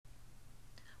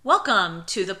Welcome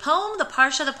to the Poem, the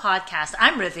Parsha, the podcast.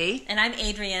 I'm Rivi. And I'm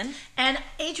Adrian. And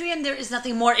Adrian, there is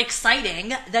nothing more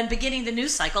exciting than beginning the new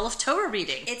cycle of Torah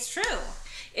reading. It's true.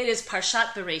 It is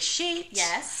Parshat Bereshith.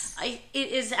 Yes. It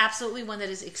is absolutely one that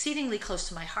is exceedingly close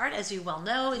to my heart, as you well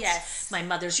know. It's my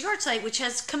mother's yahrzeit, which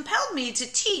has compelled me to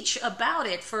teach about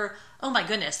it for,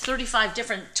 35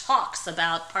 different talks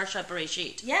about Parshat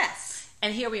Bereshith. Yes.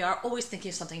 And here we are, always thinking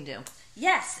of something new.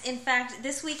 Yes. In fact,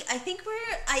 this week I think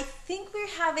we're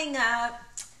having a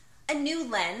new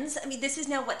lens. I mean, this is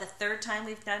now the third time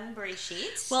we've done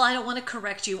Bereshith. Well, I don't want to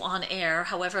correct you on air.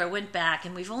 However, I went back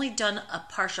and we've only done a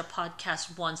Parsha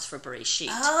podcast once for Bereshith.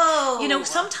 Oh.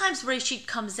 Sometimes Bereshith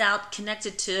comes out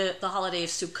connected to the holiday of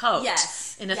Sukkot.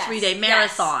 Yes. In a 3-day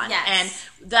marathon. Yes.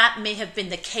 And that may have been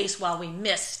the case when we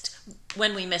missed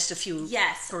a few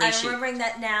Yes, Bereshith. I'm remembering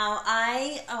that now.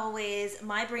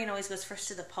 My brain always goes first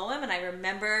to the poem, and I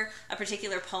remember a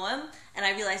particular poem, and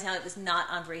I realize now it was not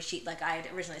on Bereshith like I had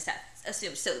originally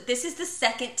assumed. So this is the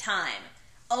second time,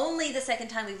 only the second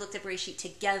time we've looked at Bereshith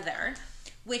together,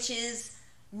 which is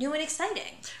new and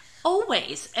exciting.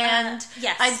 Always. And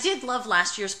yes. I did love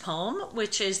last year's poem,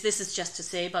 which is This Is Just to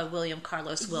Say by William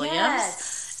Carlos Williams.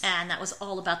 Yes. And that was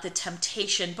all about the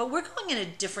temptation, but we're going in a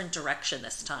different direction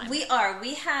this time. We are.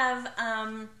 We have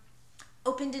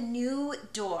opened a new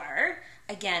door,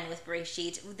 again, with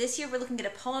Bereshith. This year we're looking at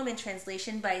a poem in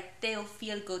translation by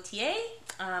Theophile Gautier,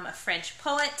 a French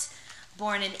poet,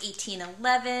 born in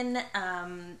 1811,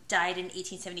 died in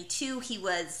 1872. He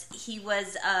was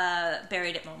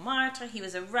buried at Montmartre. He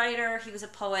was a writer. He was a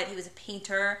poet. He was a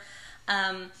painter.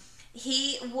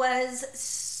 He was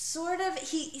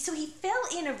he fell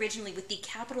in originally with the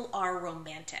capital R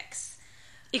Romantics.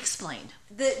 Explain.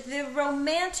 The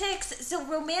Romantics, so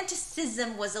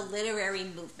Romanticism was a literary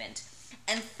movement.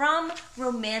 And from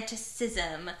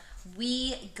Romanticism,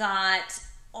 we got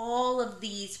all of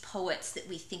these poets that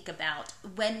we think about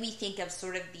when we think of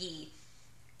sort of the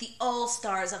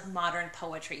all-stars of modern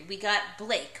poetry. We got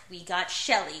Blake, we got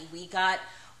Shelley, we got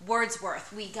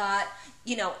Wordsworth, we got,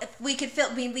 if we could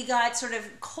we got sort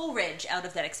of Coleridge out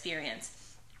of that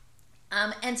experience.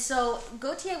 And so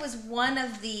Gautier was one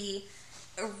of the,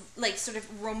 sort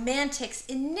of romantics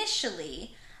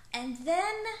initially, and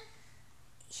then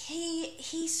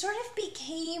he sort of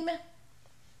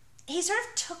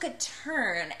took a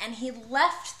turn, and he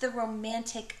left the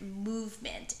romantic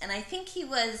movement, and I think he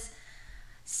was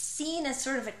seen as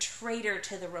sort of a traitor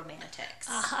to the Romantics.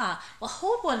 Aha. Well,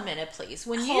 hold 1 minute, please.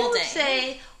 Hold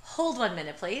 1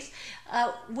 minute, please.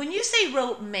 When you say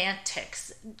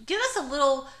Romantics, give us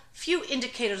few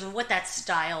indicators of what that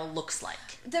style looks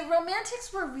like. The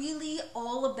Romantics were really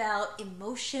all about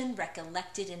emotion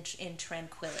recollected in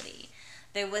tranquility.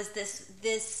 There was it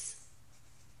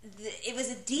was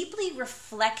a deeply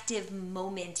reflective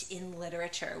moment in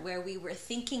literature where we were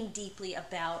thinking deeply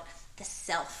about the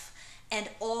self and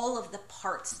all of the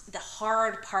parts, the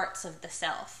hard parts of the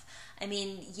self. I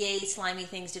mean, yea, slimy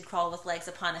things did crawl with legs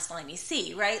upon a slimy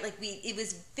sea, right? It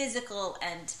was physical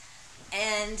and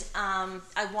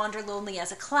I wander lonely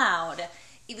as a cloud.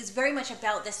 It was very much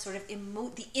about this sort of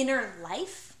the inner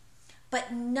life,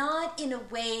 but not in a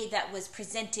way that was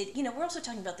presented. We're also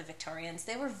talking about the Victorians.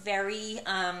 They were very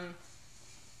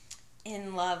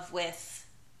in love with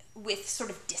sort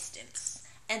of distance.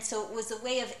 And so it was a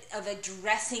way of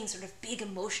addressing sort of big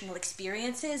emotional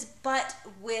experiences, but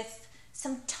with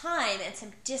some time and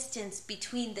some distance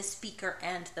between the speaker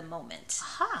and the moment.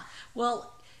 Aha.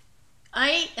 Well,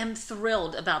 I am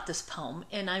thrilled about this poem,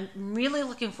 and I'm really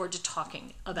looking forward to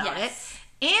talking about it.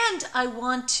 And I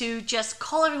want to just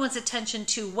call everyone's attention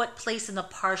to what place in the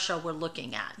Parsha we're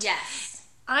looking at. Yes.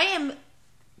 I am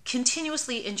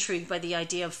continuously intrigued by the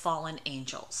idea of fallen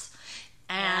angels.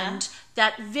 And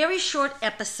that very short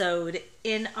episode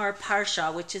in our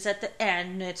Parsha, which is at the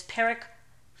end, it's Perek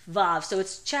Vav, so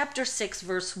it's chapter 6,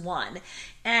 verse 1.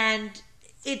 And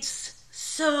it's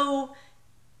so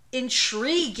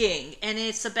intriguing, and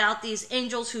it's about these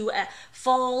angels who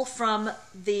fall from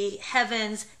the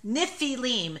heavens,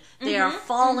 Nephilim. They are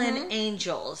fallen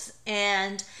angels.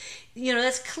 And,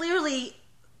 that's clearly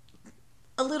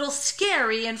a little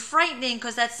scary and frightening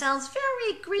because that sounds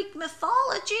very Greek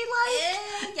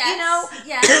mythology-like.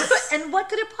 Yes. And what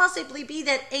could it possibly be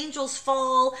that angels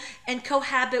fall and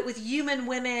cohabit with human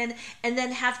women and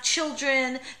then have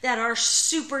children that are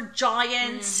super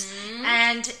giants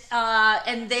and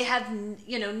they have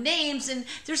names, and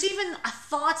there's even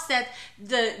thoughts that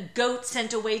the goat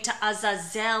sent away to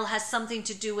Azazel has something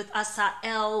to do with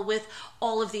Asael, with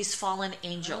all of these fallen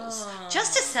angels,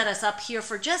 just to set us up here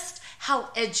for just how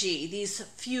edgy these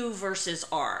few verses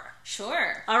are.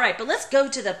 Sure. All right, but let's go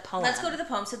to the poem. Let's go to the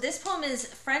poem. So this poem is a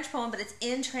French poem, but it's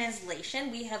in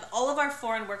translation. We have all of our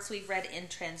foreign works we've read in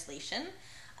translation.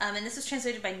 And this was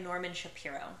translated by Norman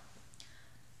Shapiro.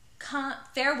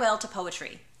 Farewell to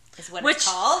Poetry is what it's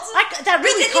called. That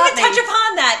really caught me. We didn't even touch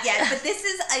upon that yet, but this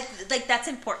is, that's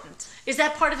important. Is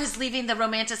that part of his leaving the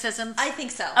romanticism? I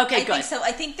think so. Okay, good. I think so.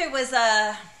 I think there was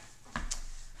a...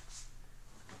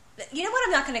 You know what?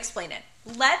 I'm not going to explain it.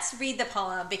 Let's read the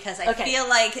poem because I feel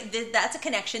like that's a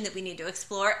connection that we need to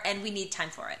explore and we need time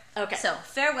for it. Okay. So,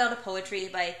 Farewell to Poetry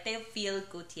by Theophile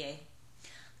Gautier.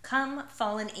 Come,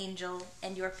 fallen angel,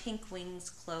 and your pink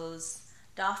wings close.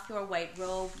 Doff your white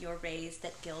robe, your rays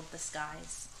that gild the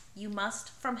skies. You must,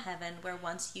 from heaven, where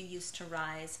once you used to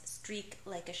rise, streak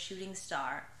like a shooting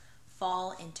star,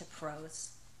 fall into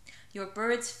prose. Your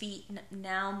bird's feet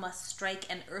now must strike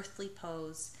an earthly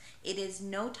pose. It is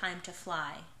no time to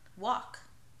fly. Walk.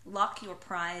 Lock your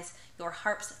prize, your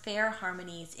harp's fair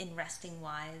harmonies in resting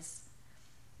wise.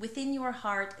 Within your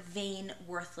heart, vain,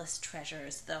 worthless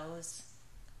treasures those.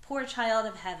 Poor child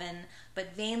of heaven,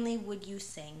 but vainly would you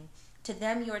sing. To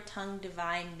them your tongue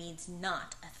divine means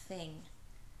not a thing.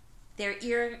 Their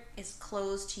ear is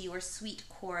closed to your sweet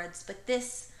chords, but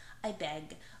this I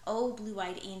beg, O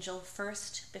blue-eyed angel,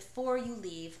 first, before you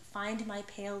leave, find my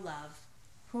pale love,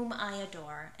 whom I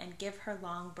adore, and give her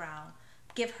brow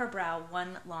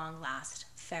one long last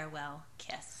farewell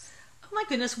kiss. Oh my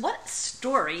goodness, what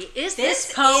story is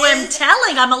this poem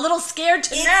telling? I'm a little scared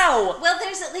to know. Well,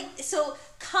 there's so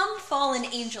Come Fallen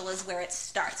Angel is where it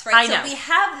starts, right? I know. So we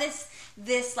have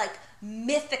this like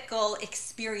mythical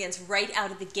experience right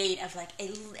out of the gate of like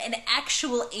an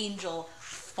actual angel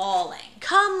falling.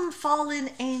 Come, fallen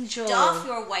angel. Doff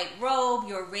your white robe,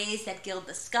 your rays that gild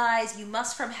the skies. You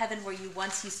must from heaven where you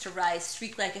once used to rise,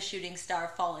 streak like a shooting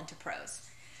star, fall into prose.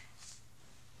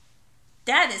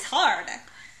 That is hard.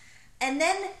 And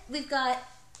then we've got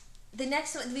the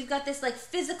next one. We've got this like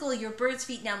physical, your bird's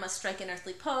feet now must strike an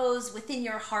earthly pose. Within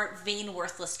your heart, vain,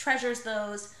 worthless treasures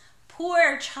those.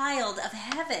 Poor child of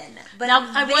heaven, but now,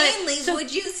 vainly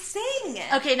would you sing?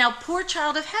 Okay, now poor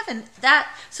child of heaven.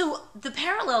 So the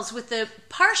parallels with the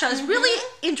parsha is really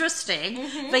interesting.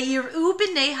 Vayir'u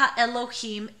b'nei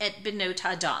ha'Elohim et benot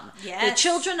Adam. Yes. The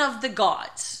children of the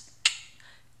gods,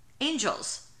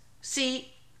 angels,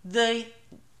 see the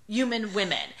human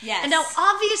women. Yes. And now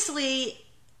obviously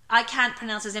I can't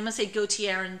pronounce his name. I'm going to say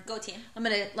Gautier. I'm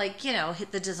going to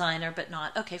hit the designer, but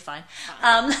not. Okay, fine.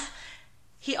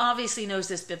 He obviously knows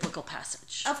this biblical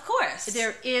passage. Of course.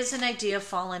 There is an idea of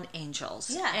fallen angels.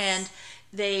 Yes. And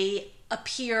they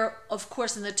appear, of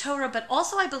course, in the Torah, but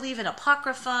also, I believe, in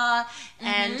Apocrypha.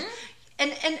 And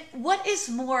what is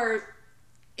more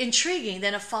intriguing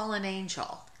than a fallen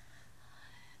angel?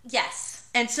 Yes.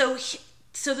 And so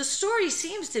the story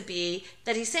seems to be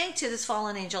that he's saying to this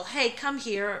fallen angel, hey, come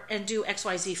here and do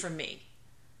XYZ for me.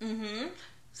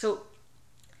 So...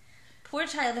 Poor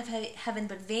child of heaven,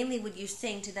 but vainly would you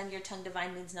sing. To them your tongue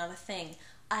divine means not a thing.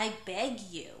 I beg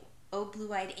you, O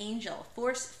blue-eyed angel,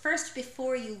 first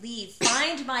before you leave,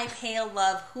 find my pale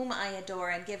love, whom I adore,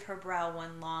 and give her brow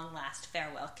one long last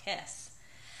farewell kiss.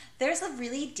 There's a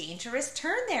really dangerous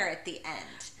turn there at the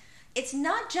end. It's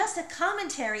not just a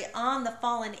commentary on the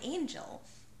fallen angel.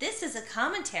 This is a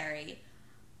commentary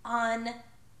on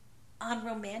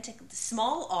romantic,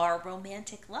 small r,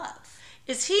 romantic love.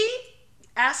 Is he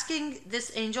asking this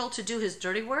angel to do his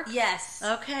dirty work? Yes.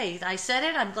 Okay, I said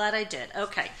it. I'm glad I did.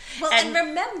 Okay. Well, and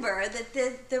remember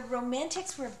that the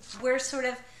Romantics were sort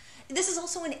of... This is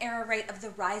also an era, right, of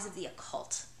the rise of the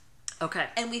occult. Okay.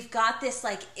 And we've got this,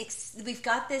 we've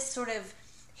got this sort of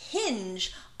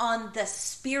hinge on the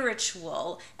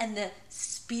spiritual and the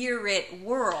spirit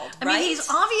world, right? I mean, he's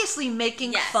obviously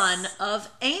making fun of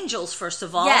angels, first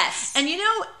of all. Yes. And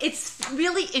it's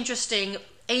really interesting...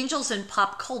 Angels in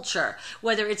pop culture,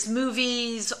 whether it's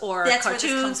movies or That's cartoons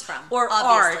where this comes from, or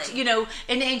obviously. art.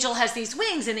 An angel has these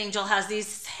wings, an angel has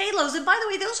these halos. And by the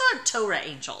way, those aren't Torah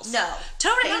angels. No.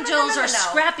 Torah angels are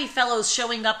scrappy fellows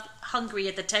showing up hungry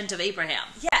at the tent of Abraham.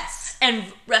 Yes. And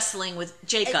wrestling with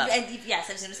Jacob. Yes,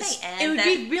 I was going to say. It would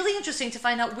be really interesting to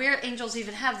find out where angels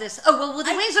even have this. Oh, well,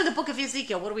 the wings are the book of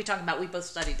Ezekiel. What are we talking about? We both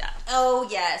studied that. Oh,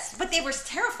 yes. But they were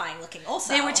terrifying looking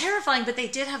also. They were terrifying, but they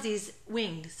did have these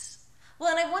wings.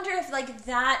 Well, and I wonder if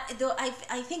though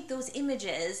I think those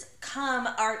images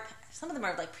some of them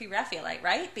are like pre-Raphaelite,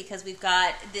 right? Because we've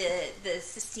got the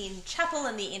Sistine Chapel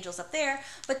and the angels up there,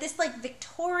 but this like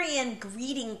Victorian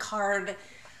greeting card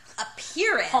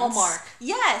appearance. Hallmark.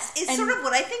 Yes, it's sort of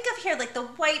what I think of here, like the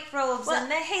white robes and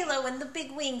the halo and the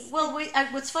big wings. Well,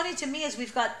 what's funny to me is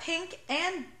we've got pink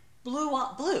and blue.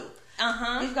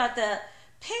 Uh-huh. We've got the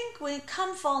pink wing,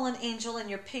 come fallen angel, and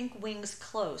your pink wings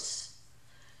close.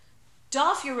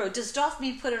 Doff your robe. Does doff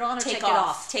mean put it on or take it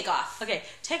off? Take off. Okay,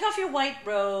 take off your white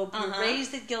robe, your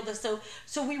raised that gild.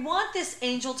 So we want this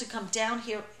angel to come down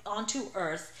here onto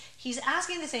earth. He's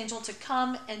asking this angel to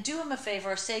come and do him a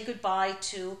favor, say goodbye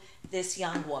to this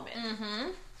young woman. Mm-hmm.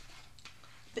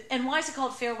 And why is it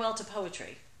called Farewell to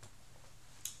Poetry?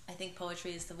 I think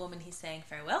poetry is the woman he's saying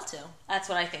farewell to. That's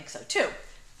what I think so too.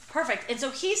 Perfect. And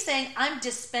so he's saying, I'm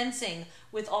dispensing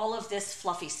with all of this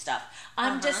fluffy stuff.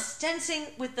 I'm dispensing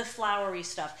with the flowery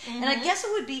stuff. Mm-hmm. And I guess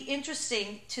it would be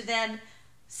interesting to then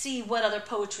see what other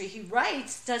poetry he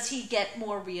writes. Does he get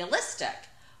more realistic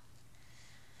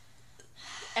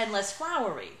and less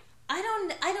flowery? I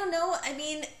don't know. I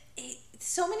mean,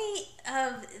 so many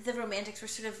of the romantics were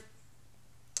sort of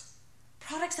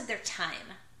products of their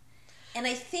time. And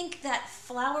I think that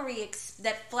flowery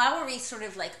sort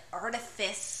of like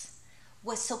artifice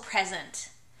was so present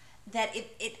that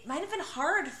it might have been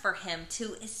hard for him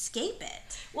to escape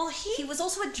it. Well, he was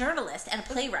also a journalist and a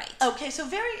playwright. Okay, so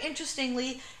very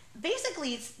interestingly,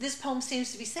 basically this poem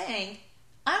seems to be saying,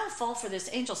 I don't fall for this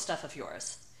angel stuff of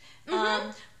yours.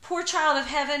 Mm-hmm. Poor child of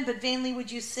heaven, but vainly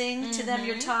would you sing. Mm-hmm. To them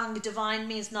your tongue divine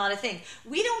means not a thing.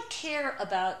 We don't care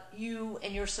about you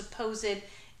and your supposed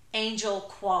angel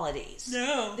qualities.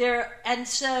 No. And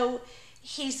so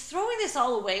he's throwing this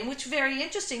all away, which is very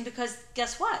interesting because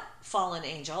guess what? Fallen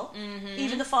angel. Mm-hmm.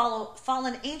 Even the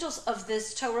fallen angels of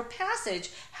this Torah passage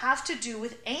have to do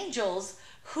with angels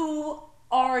who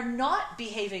are not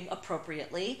behaving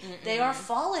appropriately. Mm-mm. They are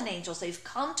fallen angels. They've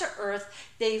come to earth.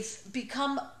 They've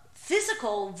become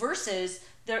physical versus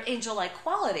their angel-like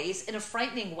qualities in a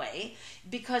frightening way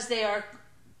because they are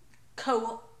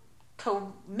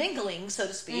co-mingling, so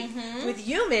to speak, with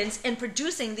humans and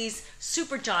producing these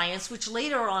super giants, which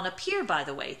later on appear, by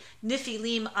the way.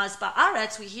 Nephilim az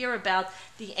ba'aretz, we hear about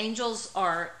the angels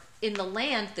are in the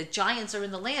land, the giants are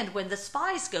in the land when the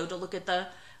spies go to look at the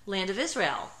land of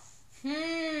Israel.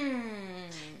 They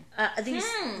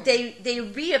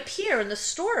reappear in the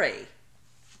story.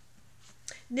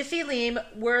 Nephilim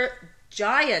were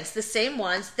giants, the same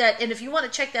ones that, and if you want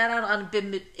to check that out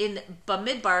in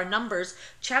Bamidbar, Numbers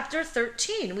chapter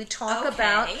 13, we talk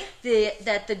about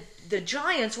the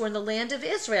giants were in the land of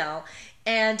Israel,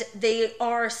 and they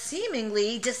are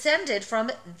seemingly descended from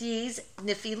these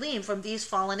Nephilim, from these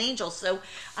fallen angels. So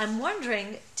I'm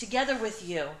wondering, together with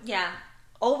you,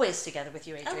 always together with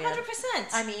you, Adrienne,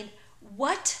 100%. I mean,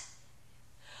 what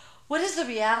is the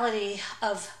reality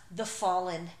of the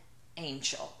fallen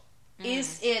angel?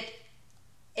 Is it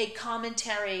a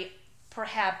commentary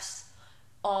perhaps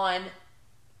on,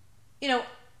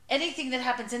 anything that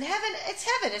happens in heaven? It's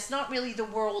heaven. It's not really the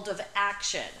world of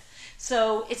action.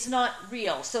 So it's not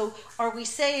real. So are we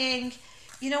saying,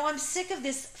 I'm sick of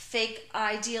this fake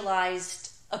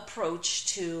idealized approach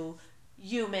to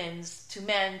humans, to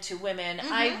men, to women.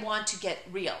 Mm-hmm. I want to get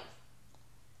real.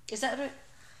 Is that it?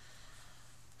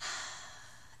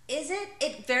 Is it?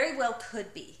 It very well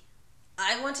could be.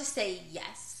 I want to say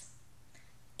yes.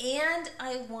 And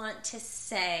I want to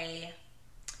say,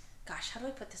 gosh, how do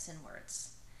I put this in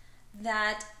words?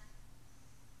 That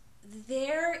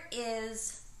there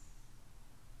is,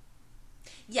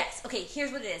 yes, okay,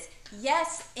 here's what it is.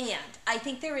 Yes, and I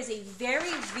think there is a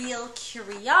very real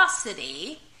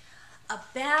curiosity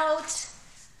about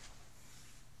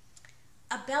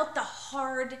the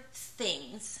hard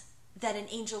things that an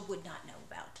angel would not know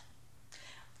about.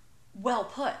 Well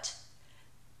put.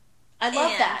 I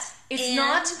love that. It's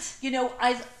not,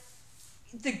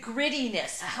 the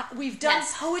grittiness. We've done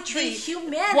poetry. The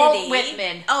humanity. Walt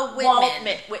Whitman. Oh,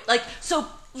 Whitman. So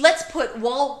let's put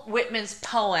Walt Whitman's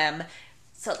poem.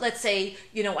 So let's say,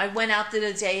 I went out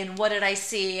the day and what did I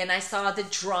see? And I saw the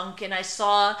drunk and I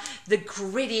saw the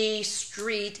gritty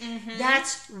street. Mm-hmm.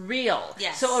 That's real.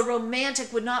 Yes. So a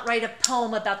romantic would not write a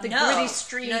poem about the gritty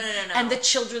street and the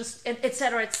children's, et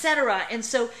cetera, et cetera. And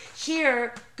so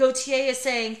here, Gautier is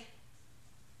saying,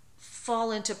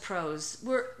 fall into prose.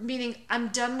 Meaning I'm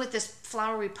done with this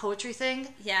flowery poetry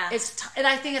thing. Yeah. And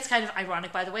I think it's kind of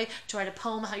ironic, by the way, to write a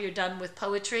poem how you're done with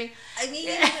poetry. I mean,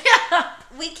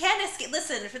 we can't escape.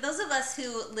 Listen, for those of us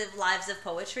who live lives of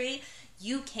poetry,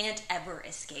 you can't ever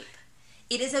escape.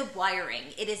 It is a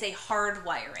wiring. It is a hard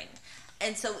wiring.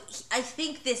 And so I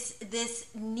think this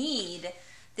need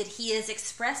that he is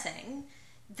expressing,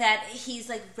 that he's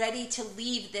like ready to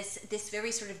leave this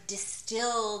very sort of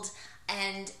distilled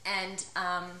and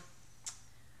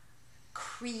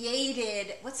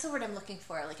created, what's the word I'm looking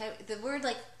for? The word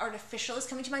like artificial is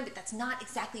coming to mind, but that's not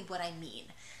exactly what I mean.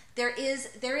 There is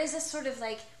a sort of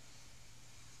like,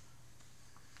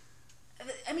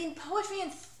 I mean, poetry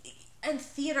and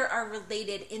theater are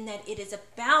related in that it is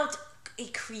about a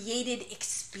created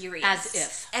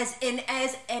experience. As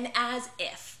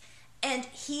if. And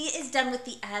he is done with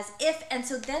the as if, and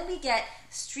so then we get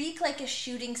streak like a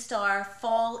shooting star,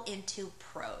 fall into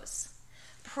prose.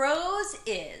 Prose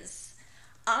is,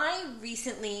 I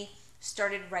recently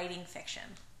started writing fiction.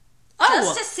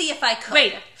 Just to see if I could.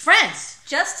 Wait, friends.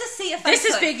 Just to see if I could. This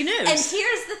is big news. And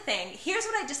here's the thing. Here's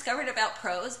what I discovered about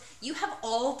prose. You have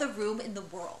all the room in the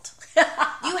world.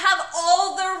 You have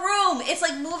all the room. It's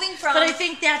like moving from... But I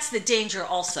think that's the danger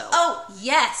also. Oh,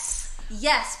 yes.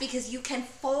 Yes, because you can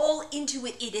fall into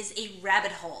it. It is a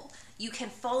rabbit hole. You can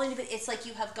fall into it. It's like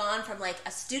you have gone from like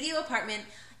a studio apartment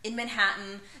in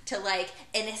Manhattan to like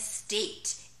an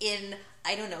estate in,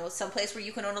 I don't know, someplace where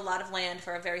you can own a lot of land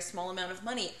for a very small amount of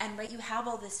money. And right, you have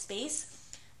all this space.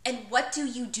 And what do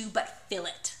you do but fill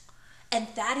it? And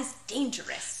that is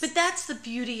dangerous. But that's the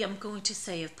beauty, I'm going to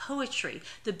say, of poetry.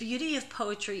 The beauty of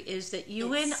poetry is that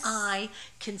you and I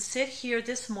can sit here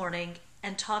this morning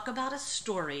and talk about a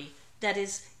story that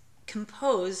is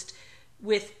composed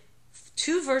with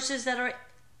 2 verses that are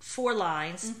 4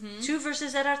 lines, 2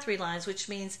 verses that are 3 lines, which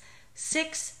means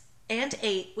 6 and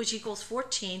 8, which equals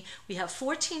 14. We have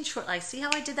 14 short lines. See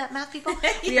how I did that math, people?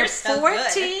 We have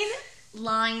 14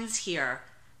 lines here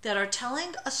that are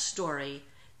telling a story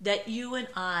that you and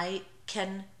I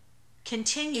can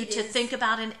continue to think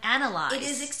about and analyze. It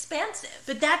is expansive.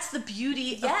 But that's the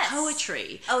beauty of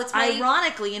poetry. Oh, it's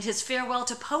ironically, in his farewell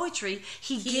to poetry,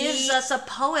 he gives us a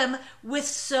poem with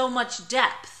so much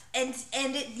depth. And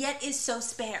it yet is so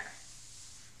spare.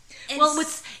 And well,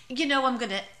 I'm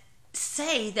going to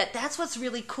say that's what's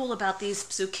really cool about these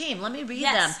psukim. Let me read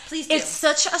them. Please do. It's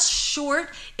such a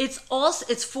short, it's 4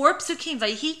 psukim.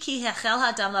 Vayhi ki hechel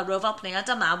hadam larov al pnei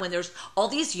adama, when there's all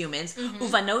these humans.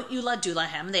 Uvanot yuladul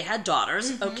lahem, they had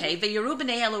daughters. Okay. Vayeru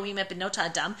b'nei Elohim et benot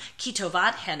adam ki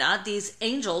tovat hena. These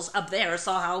angels up there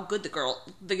saw how good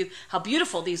how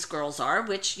beautiful these girls are,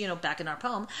 which, back in our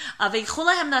poem. Vaychu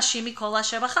lahem nashim mikol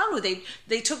asher bacharu.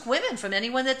 They took women from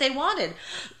anyone that they wanted.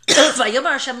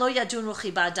 Vayomar Hashem lo yadun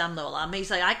ruchi ba'adam. He's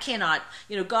like, I cannot,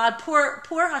 God, poor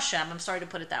Hashem. I'm sorry to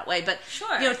put it that way, but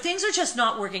things are just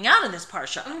not working out in this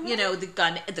parsha.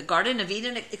 The Garden of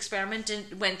Eden experiment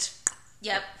went,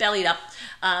 bellied up.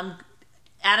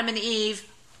 Adam and Eve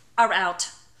are out.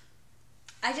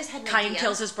 I just had no Cain idea.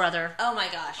 kills his brother. Oh my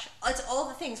gosh, it's all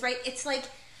the things, right? It's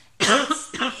like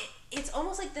it's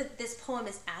almost like this poem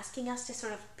is asking us to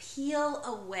sort of peel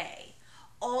away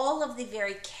all of the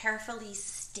very carefully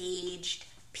staged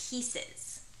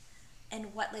pieces.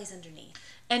 And what lays underneath?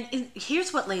 And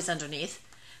here's what lays underneath.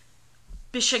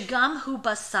 Bishagam hu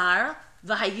basar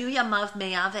v'hayu yamav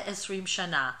 120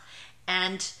 shana.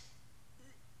 And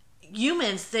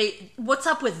humans, what's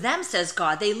up with them, says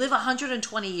God? They live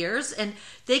 120 years, and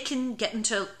they can get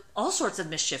into all sorts of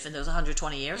mischief in those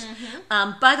 120 years.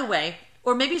 By the way,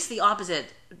 or maybe it's the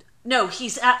opposite. No,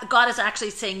 God is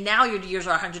actually saying now your years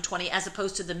are 120 as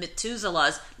opposed to the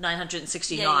Methuselah's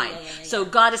 969. So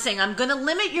God is saying, I'm going to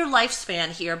limit your lifespan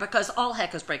here because all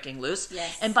heck is breaking loose.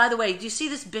 Yes. And by the way, do you see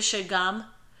this Bishagam?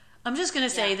 I'm just going to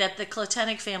say that the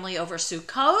Clatenic family over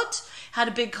Sukkot had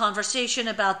a big conversation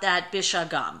about that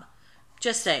Bishagam.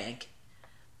 Just saying.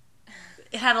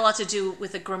 It had a lot to do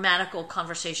with a grammatical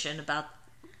conversation about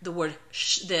the word,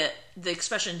 the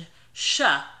expression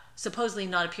sha, supposedly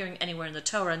not appearing anywhere in the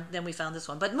Torah, and then we found this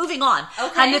one. But moving on.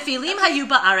 Okay. Hanefilim hayu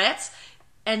ba'aretz,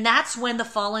 and that's when the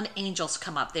fallen angels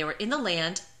come up. They were in the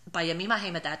land by Yamim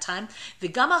Haim at that time.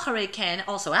 V'gam acharei ken,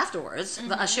 also afterwards.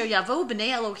 V'asher yavo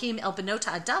b'nei Elohim el benot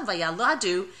Adam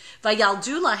v'yaldu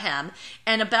lahem,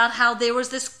 and about how there was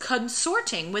this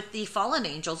consorting with the fallen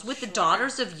angels, with the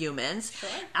daughters of humans.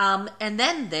 And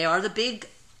then they are the big,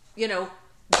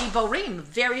 Giborim,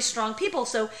 very strong people.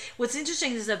 So what's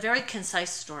interesting is a very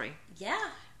concise story. Yeah.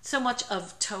 So much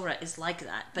of Torah is like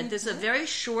that. But this is a very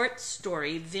short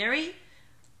story, very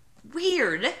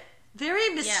weird,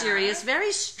 very mysterious,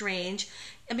 very strange.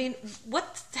 I mean,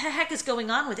 what the heck is going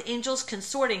on with angels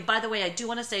consorting? By the way, I do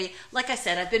want to say, like I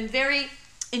said, I've been very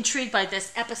intrigued by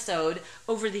this episode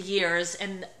over the years,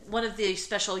 and one of the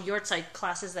special Yortzeit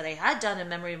classes that I had done in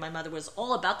memory of my mother was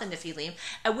all about the Nephilim,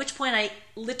 at which point I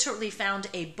literally found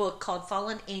a book called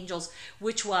Fallen Angels,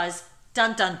 which was,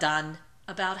 dun dun dun,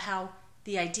 about how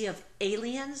the idea of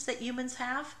aliens that humans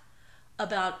have,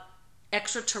 about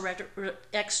extraterrestrial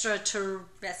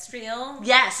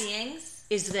beings,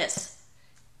 is this.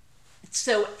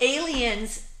 So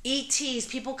aliens ETs,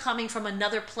 people coming from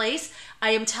another place.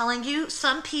 I am telling you,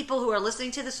 some people who are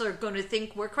listening to this are going to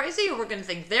think we're crazy, or we're going to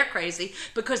think they're crazy,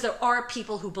 because there are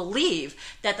people who believe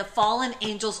that the fallen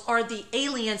angels are the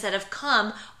aliens that have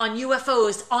come on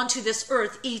UFOs onto this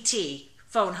earth. ET,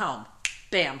 phone home.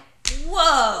 Bam.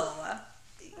 Whoa.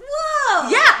 Whoa.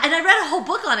 Yeah, and I read a whole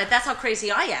book on it. That's how crazy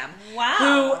I am. Wow.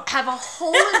 Who have a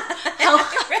whole...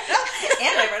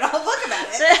 I read a whole book about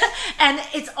it. And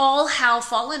it's all how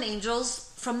fallen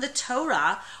angels from the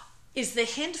Torah is the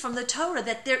hint from the Torah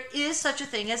that there is such a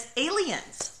thing as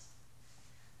aliens.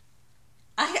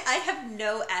 I have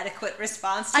no adequate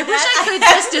response to that. I wish I could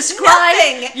just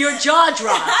describe your jaw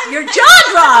drop. Your jaw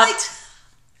dropped.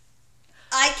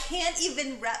 I can't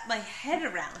even wrap my head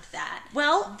around that.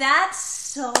 Well, that's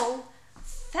so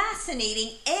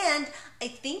fascinating, and I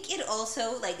think it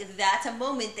also, like, that's a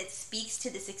moment that speaks to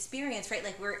this experience, right?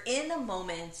 Like, we're in a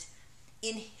moment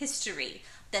in history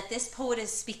that this poet is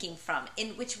speaking from,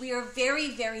 in which we are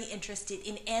very, very interested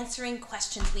in answering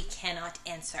questions we cannot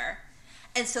answer.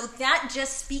 And so that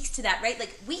just speaks to that, right?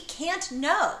 Like, we can't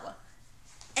know.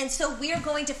 And so we're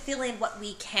going to fill in what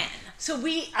we can. So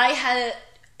I had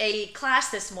a class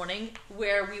this morning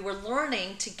where we were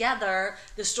learning together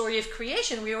the story of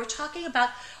creation. We were talking about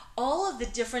all of the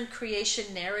different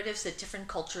creation narratives that different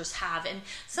cultures have. And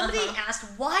somebody asked,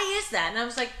 why is that? And I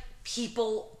was like,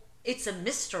 people, it's a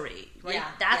mystery, right?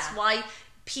 Yeah, That's why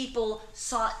people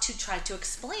sought to try to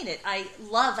explain it. I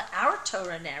love our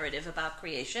Torah narrative about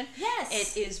creation.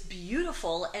 Yes. It is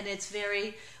beautiful, and it's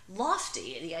very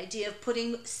lofty. The idea of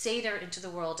putting Seder into the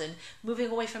world and moving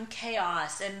away from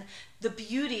chaos, and the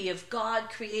beauty of God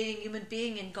creating human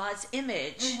being in God's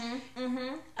image.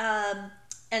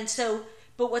 And so,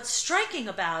 but what's striking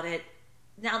about it,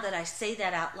 now that I say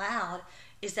that out loud,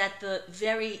 is that the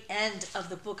very end of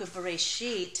the book of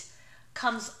Bereshith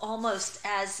comes almost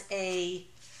as a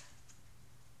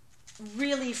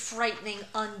really frightening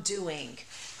undoing,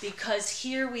 because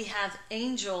here we have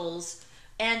angels,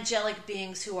 angelic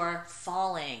beings who are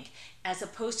falling, as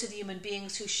opposed to the human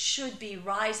beings who should be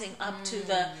rising up to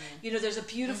the, there's a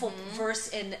beautiful verse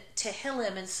in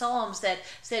Tehillim and Psalms that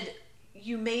said,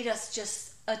 you made us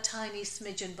just a tiny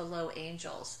smidgen below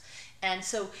angels. And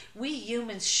so we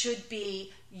humans should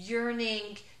be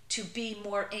yearning to be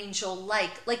more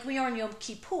angel-like we are in Yom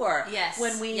Kippur. Yes.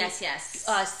 When we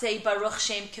say Baruch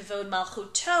Shem Kavod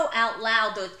Malchuto out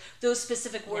loud, those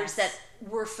specific words that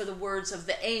were for the words of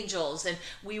the angels, and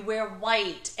we wear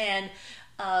white, and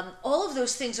all of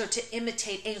those things are to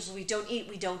imitate angels. We don't eat,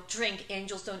 we don't drink.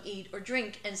 Angels don't eat or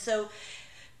drink. And so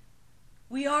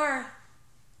we are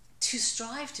to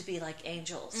strive to be like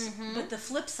angels. But the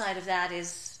flip side of that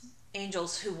is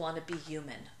angels who want to be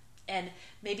human. And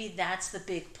maybe that's the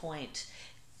big point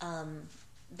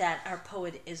that our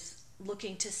poet is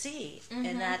looking to see.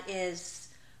 And that is,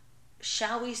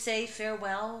 shall we say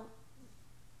farewell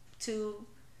to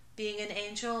being an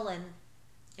angel, and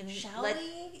shall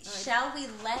we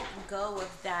let go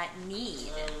of that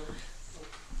need?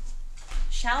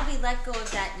 Shall we let go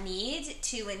of that need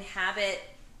to inhabit?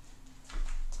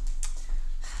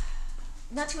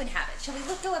 Not to inhabit. Shall we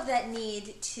let go of that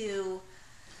need to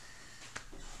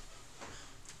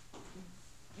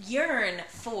yearn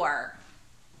for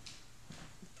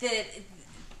the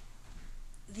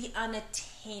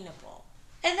unattainable?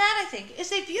 And that, I think,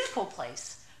 is a beautiful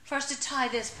place for us to tie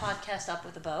this podcast up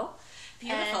with a bow.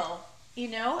 Beautiful.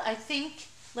 And, I think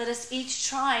let us each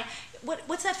try.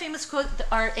 What's that famous quote?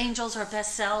 Our angels, our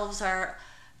best selves, our...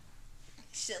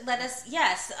 Let us...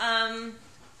 Yes.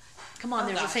 Come on,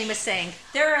 there's a famous saying.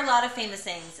 There are a lot of famous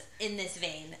sayings in this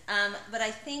vein. But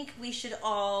I think we should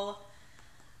all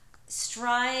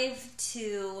strive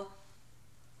to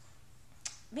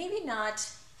maybe not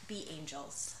be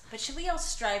angels, but should we all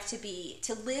strive to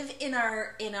live in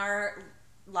our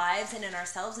lives and in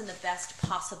ourselves in the best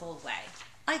possible way?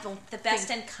 The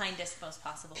best and kindest, most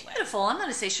possible way. Beautiful. I'm going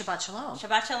to say Shabbat Shalom.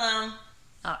 Shabbat Shalom.